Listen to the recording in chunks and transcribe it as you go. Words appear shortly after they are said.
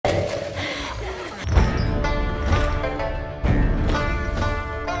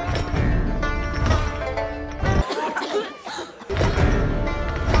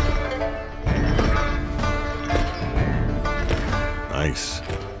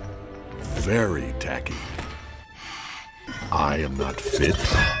Very tacky. I am not fit,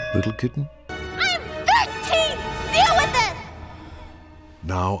 little kitten. I'm 13! Deal with it!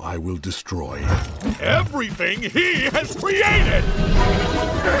 Now I will destroy everything he has created!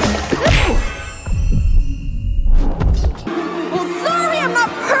 Well, sorry I'm not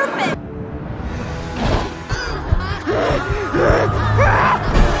perfect!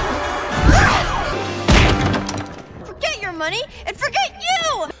 Forget your money and forget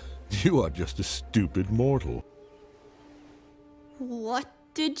you! You are just a stupid mortal. What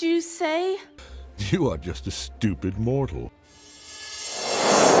did you say? You are just a stupid mortal.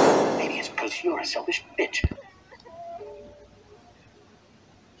 Maybe it's because you're a selfish bitch.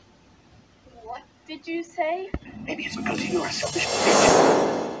 What did you say? Maybe it's because you're a selfish bitch.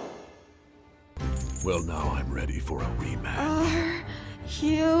 Well, now I'm ready for a rematch. Are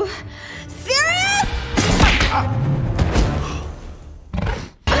you serious?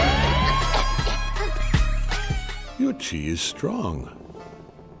 Your chi is strong.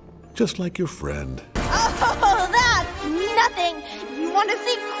 Just like your friend. Oh, that's nothing! You want to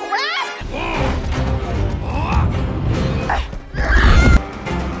see crap?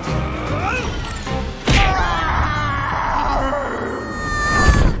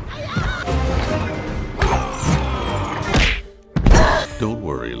 Don't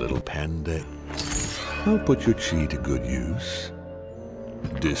worry, little panda. I'll put your chi to good use.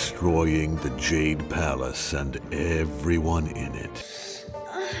 Destroying the Jade Palace and everyone in it.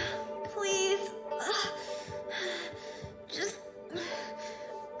 Please. Just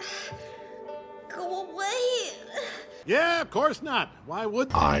go away. Yeah, of course not. Why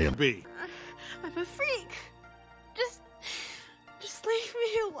would I am be? I'm a freak. Just leave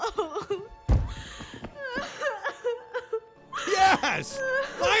me alone. Yes!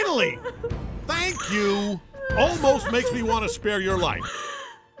 Finally! Thank you! Almost makes me want to spare your life.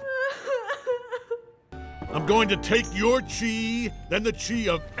 I'm going to take your chi, then the chi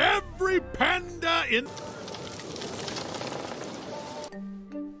of every panda in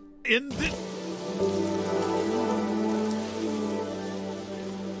this.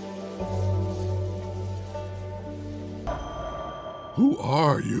 Who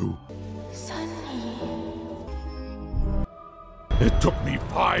are you? It took me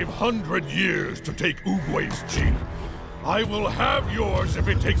 500 years to take Oogway's chi. I will have yours if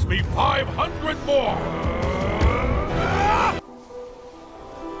it takes me 500 more!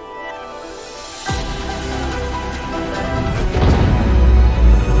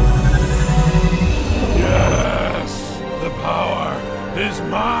 Yes! The power is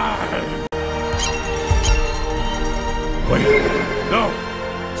mine! Wait, no!